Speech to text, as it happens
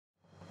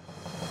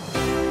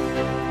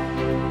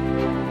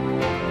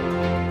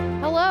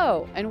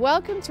Hello, and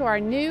welcome to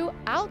our new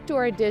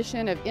outdoor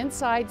edition of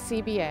Inside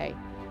CBA.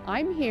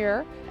 I'm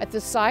here at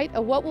the site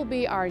of what will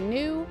be our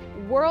new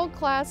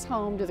world-class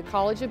home to the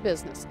College of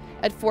Business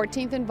at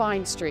 14th and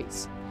Vine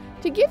Streets.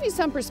 To give you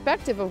some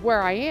perspective of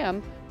where I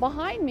am,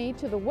 behind me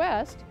to the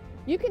west,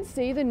 you can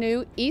see the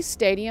new East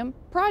Stadium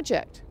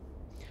project.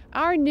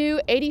 Our new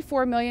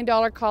 $84 million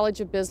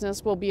College of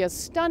Business will be a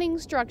stunning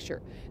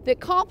structure that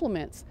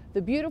complements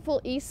the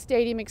beautiful East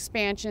Stadium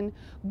expansion,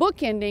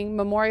 bookending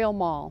Memorial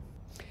Mall.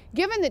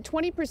 Given that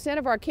 20%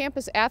 of our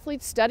campus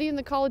athletes study in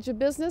the College of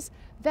Business,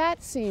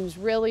 that seems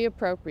really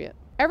appropriate.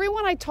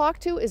 Everyone I talk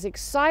to is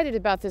excited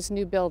about this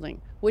new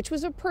building, which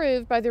was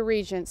approved by the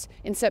Regents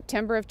in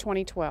September of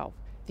 2012.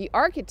 The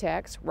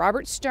architects,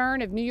 Robert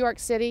Stern of New York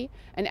City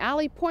and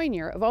Ali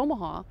Poinier of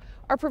Omaha,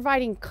 are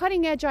providing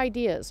cutting-edge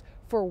ideas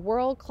for a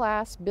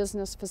world-class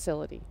business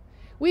facility.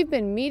 We've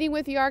been meeting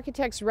with the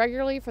architects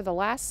regularly for the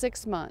last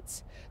 6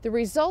 months. The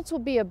results will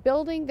be a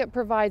building that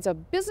provides a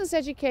business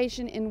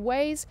education in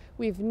ways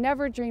we've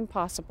never dreamed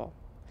possible.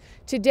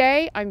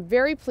 Today, I'm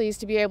very pleased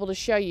to be able to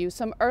show you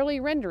some early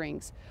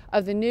renderings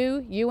of the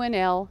new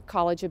UNL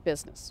College of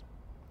Business.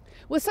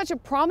 With such a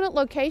prominent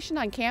location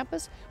on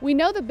campus, we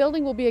know the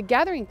building will be a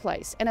gathering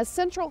place and a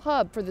central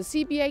hub for the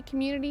CBA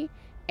community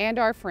and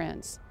our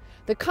friends.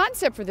 The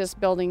concept for this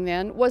building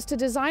then was to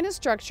design a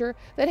structure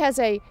that has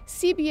a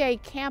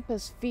CBA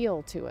campus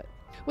feel to it.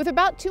 With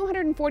about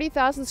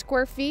 240,000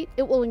 square feet,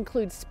 it will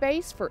include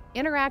space for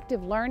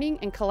interactive learning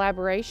and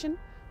collaboration.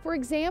 For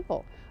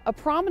example, a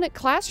prominent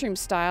classroom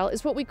style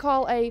is what we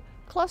call a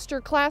cluster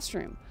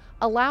classroom,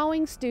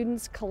 allowing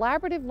students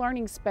collaborative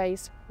learning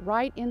space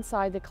right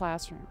inside the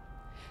classroom.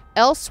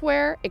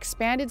 Elsewhere,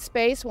 expanded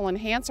space will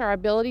enhance our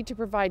ability to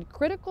provide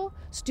critical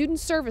student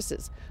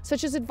services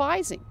such as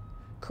advising,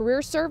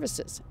 career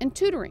services, and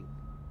tutoring.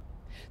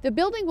 The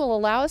building will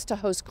allow us to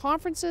host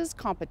conferences,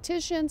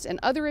 competitions, and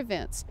other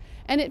events,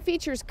 and it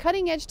features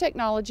cutting-edge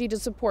technology to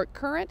support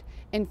current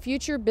and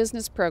future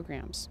business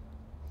programs.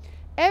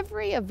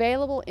 Every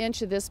available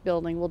inch of this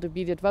building will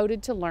be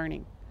devoted to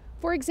learning.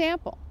 For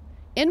example,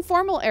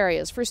 informal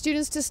areas for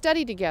students to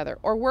study together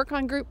or work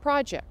on group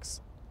projects.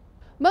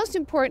 Most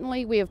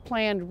importantly, we have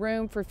planned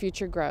room for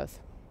future growth.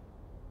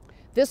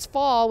 This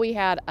fall, we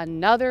had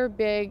another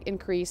big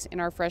increase in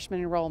our freshman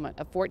enrollment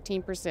of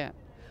 14%,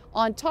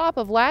 on top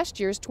of last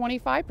year's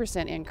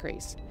 25%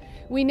 increase.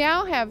 We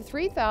now have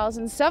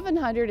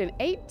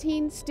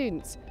 3,718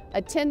 students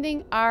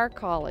attending our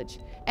college,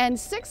 and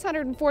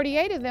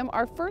 648 of them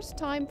are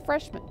first-time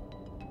freshmen.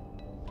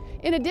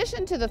 In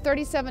addition to the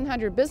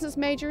 3,700 business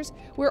majors,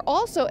 we're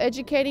also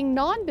educating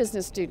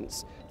non-business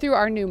students through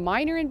our new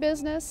minor in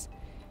business,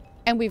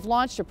 and we've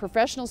launched a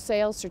professional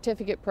sales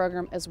certificate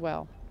program as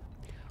well.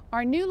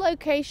 Our new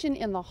location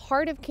in the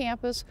heart of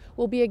campus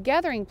will be a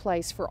gathering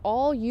place for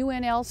all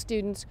UNL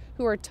students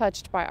who are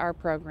touched by our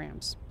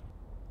programs.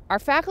 Our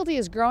faculty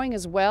is growing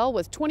as well,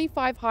 with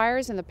 25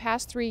 hires in the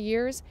past 3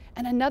 years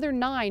and another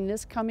 9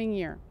 this coming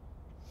year.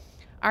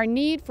 Our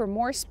need for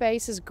more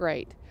space is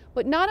great,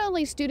 but not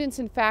only students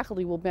and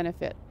faculty will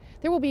benefit.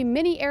 There will be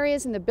many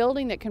areas in the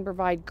building that can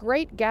provide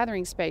great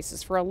gathering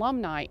spaces for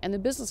alumni and the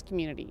business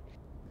community.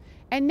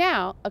 And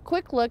now, a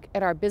quick look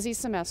at our busy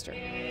semester.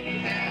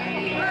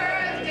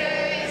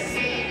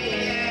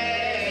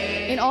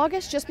 In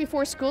August, just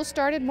before school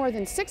started, more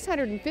than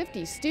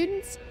 650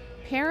 students,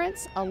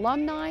 parents,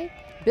 alumni,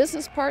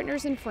 business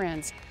partners, and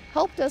friends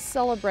helped us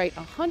celebrate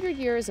 100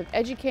 years of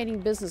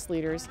educating business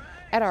leaders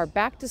at our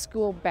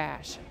back-to-school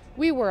bash.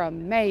 We were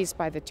amazed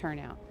by the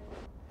turnout.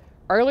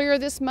 Earlier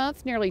this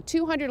month, nearly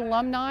 200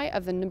 alumni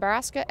of the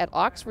Nebraska at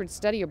Oxford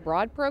Study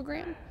Abroad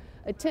program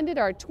attended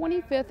our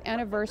 25th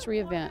anniversary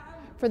event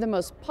for the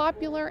most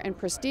popular and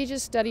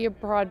prestigious study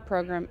abroad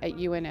program at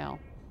UNL.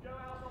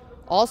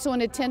 Also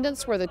in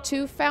attendance were the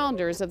 2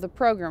 founders of the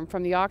program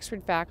from the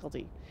Oxford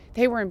faculty.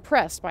 They were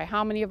impressed by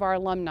how many of our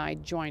alumni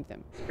joined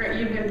them.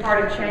 You've been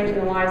part of changing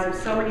the lives of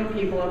so many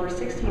people, over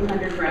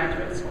 1,600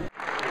 graduates.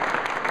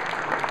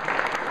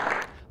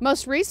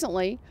 Most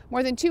recently,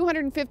 more than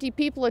 250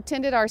 people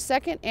attended our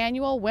 2nd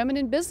annual Women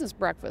in Business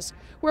Breakfast,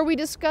 where we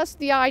discussed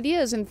the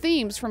ideas and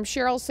themes from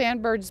Sheryl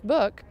Sandberg's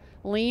book,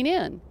 Lean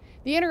In.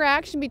 The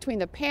interaction between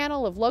the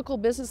panel of local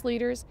business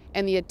leaders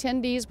and the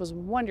attendees was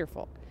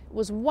wonderful. It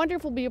was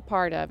wonderful to be a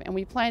part of, and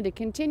we plan to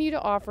continue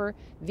to offer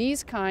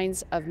these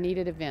kinds of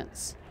needed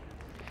events.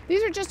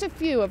 These are just a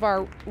few of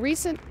our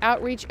recent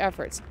outreach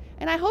efforts,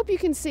 and I hope you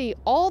can see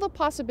all the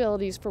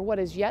possibilities for what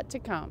is yet to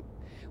come.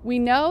 We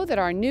know that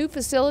our new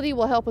facility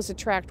will help us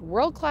attract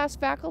world-class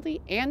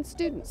faculty and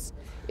students.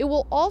 It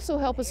will also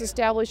help us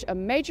establish a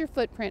major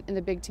footprint in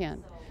the Big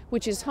Ten,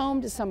 which is home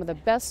to some of the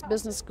best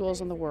business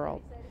schools in the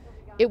world.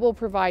 It will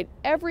provide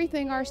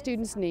everything our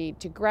students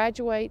need to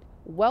graduate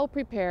well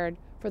prepared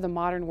for the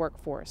modern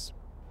workforce.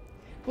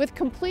 With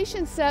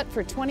completion set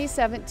for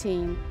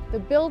 2017, the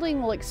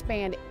building will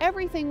expand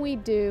everything we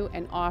do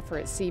and offer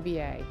at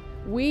CBA.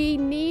 We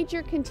need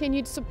your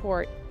continued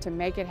support to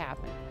make it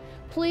happen.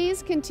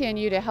 Please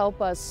continue to help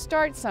us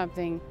start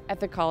something at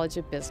the College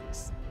of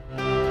Business.